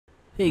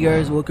Hey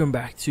guys, welcome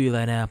back to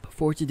Elan App.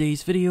 For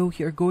today's video,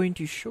 we are going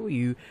to show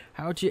you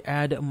how to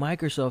add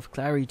Microsoft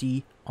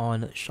Clarity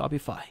on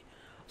Shopify.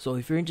 So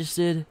if you're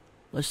interested,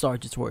 let's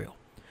start the tutorial.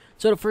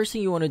 So the first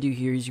thing you want to do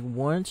here is you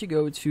want to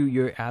go to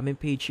your admin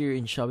page here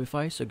in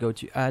Shopify. So go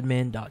to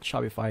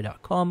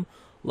admin.shopify.com,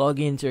 log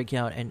into your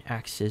account and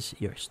access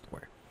your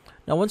store.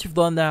 Now once you've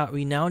done that,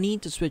 we now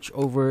need to switch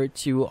over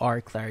to our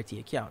Clarity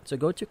account. So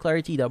go to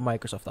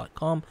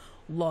clarity.microsoft.com,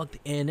 logged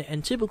in,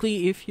 and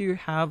typically if you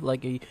have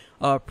like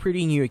a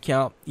pretty new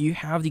account, you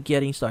have the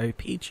getting started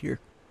page here.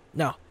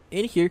 Now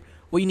in here,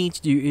 what you need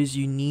to do is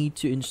you need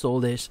to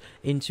install this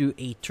into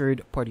a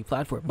third-party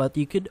platform, but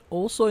you could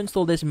also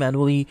install this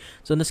manually.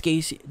 So in this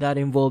case, that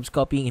involves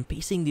copying and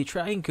pasting the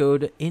tracking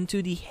code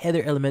into the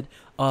header element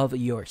of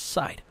your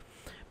site.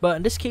 But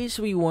in this case,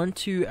 we want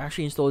to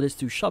actually install this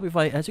to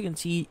Shopify. As you can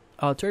see,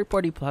 a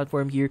third-party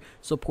platform here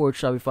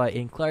supports Shopify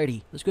in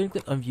Clarity. Let's go and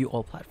click on View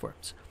All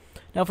Platforms.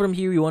 Now from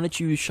here, we want to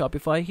choose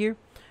Shopify here,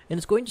 and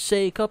it's going to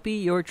say copy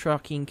your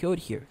tracking code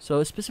here.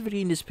 So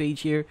specifically in this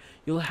page here,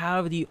 you'll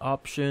have the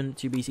option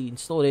to basically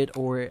install it,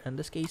 or in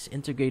this case,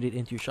 integrate it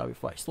into your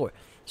Shopify store.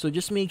 So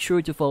just make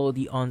sure to follow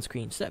the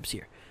on-screen steps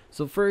here.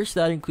 So first,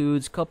 that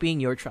includes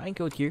copying your tracking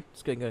code here.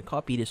 Just going to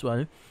copy this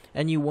one,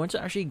 and you want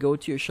to actually go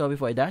to your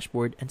Shopify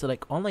dashboard and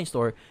select Online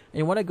Store, and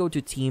you want to go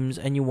to Teams,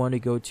 and you want to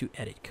go to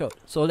Edit Code.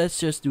 So let's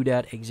just do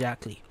that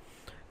exactly.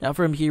 Now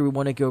from here, we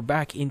want to go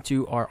back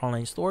into our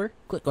online store,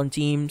 click on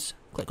Teams,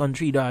 click on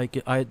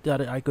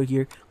dotted icon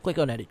here, click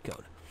on Edit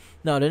Code.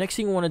 Now the next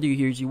thing we want to do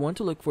here is you want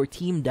to look for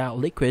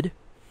theme.liquid,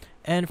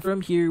 and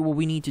from here what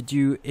we need to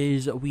do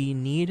is we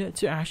need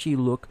to actually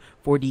look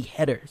for the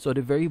header, so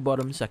the very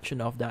bottom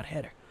section of that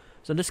header.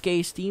 So in this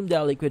case,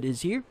 theme.liquid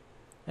is here,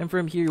 and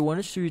from here you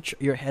want to switch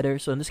your header.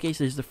 So in this case,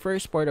 this is the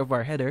first part of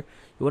our header.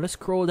 You want to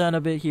scroll down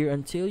a bit here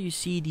until you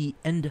see the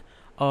end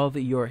of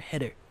your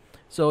header.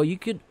 So you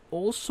could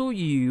also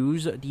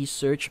use the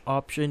search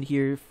option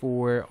here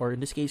for, or in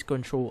this case,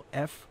 Control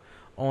F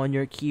on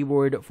your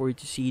keyboard for you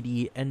to see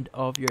the end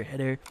of your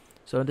header.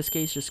 So in this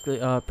case, just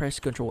press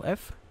Control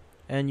F,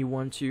 and you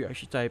want to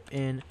actually type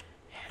in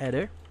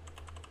header.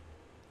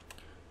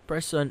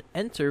 Press on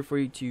Enter for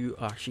you to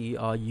actually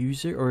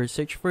use it or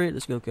search for it.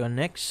 Let's go click on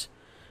Next.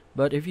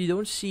 But if you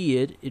don't see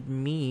it, it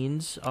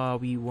means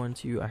we want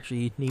to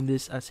actually name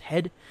this as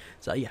head.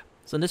 So yeah.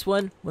 So in this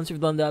one, once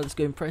you've done that, let's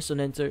go and press on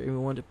Enter, and we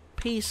want to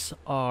paste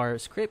our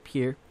script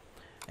here.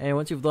 And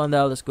once you've done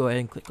that, let's go ahead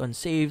and click on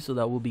Save, so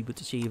that we'll be able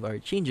to save our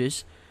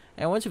changes.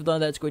 And once you've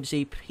done that, it's going to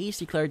say paste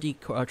the Clarity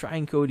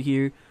tracking code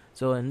here.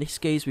 So in this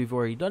case, we've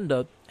already done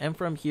that. And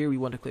from here, we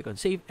want to click on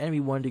Save, and we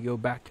want to go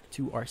back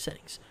to our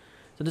settings.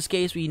 So in this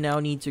case, we now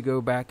need to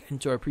go back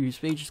into our previous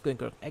page. Just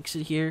click on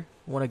Exit here.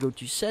 We want to go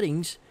to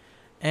Settings,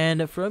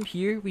 and from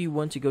here, we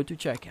want to go to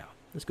Checkout.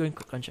 Let's go and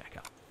click on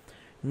Checkout.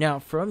 Now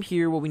from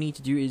here, what we need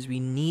to do is we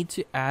need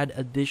to add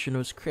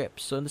additional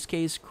scripts. So in this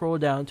case, scroll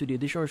down to the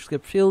additional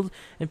script field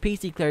and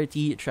paste the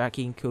Clarity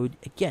tracking code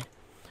again.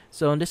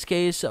 So in this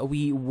case,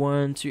 we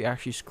want to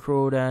actually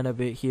scroll down a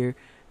bit here,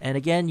 and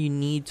again, you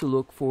need to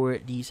look for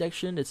the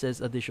section that says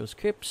additional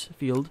scripts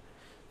field.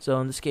 So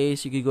in this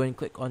case, you could go and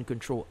click on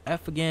Control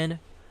F again,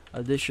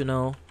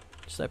 additional,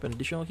 just type in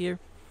additional here.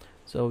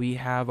 So we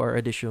have our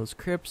additional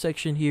script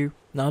section here.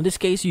 Now in this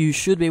case, you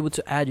should be able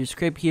to add your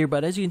script here,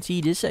 but as you can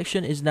see, this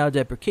section is now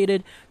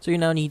deprecated. So you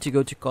now need to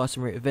go to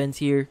customer events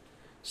here.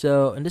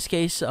 So in this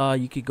case,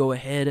 you could go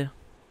ahead,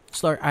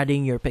 start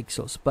adding your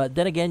pixels. But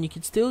then again, you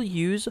can still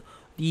use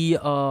the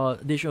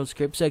additional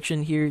script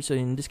section here. So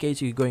in this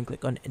case, you could go and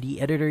click on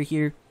the editor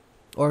here,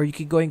 or you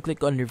could go and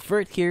click on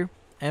revert here.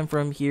 And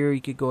from here,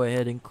 you could go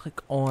ahead and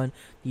click on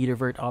the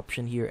revert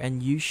option here,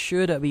 and you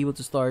should be able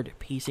to start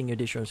pasting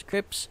additional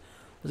scripts.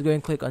 Let's go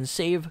and click on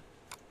Save,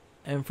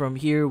 and from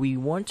here we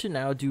want to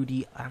now do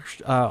the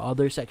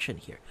other section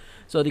here.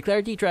 So the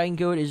Clarity tracking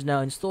code is now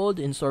installed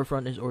in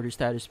Storefront and Order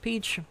Status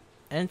page,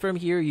 and from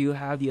here you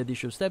have the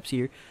additional steps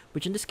here,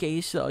 which in this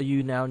case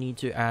you now need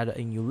to add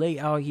a new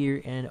layout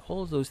here and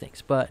all of those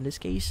things. But in this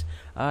case,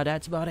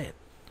 that's about it.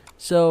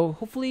 So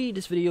hopefully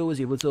this video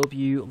was able to help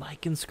you.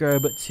 Like and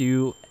subscribe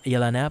to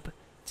Elan App.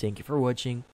 Thank you for watching.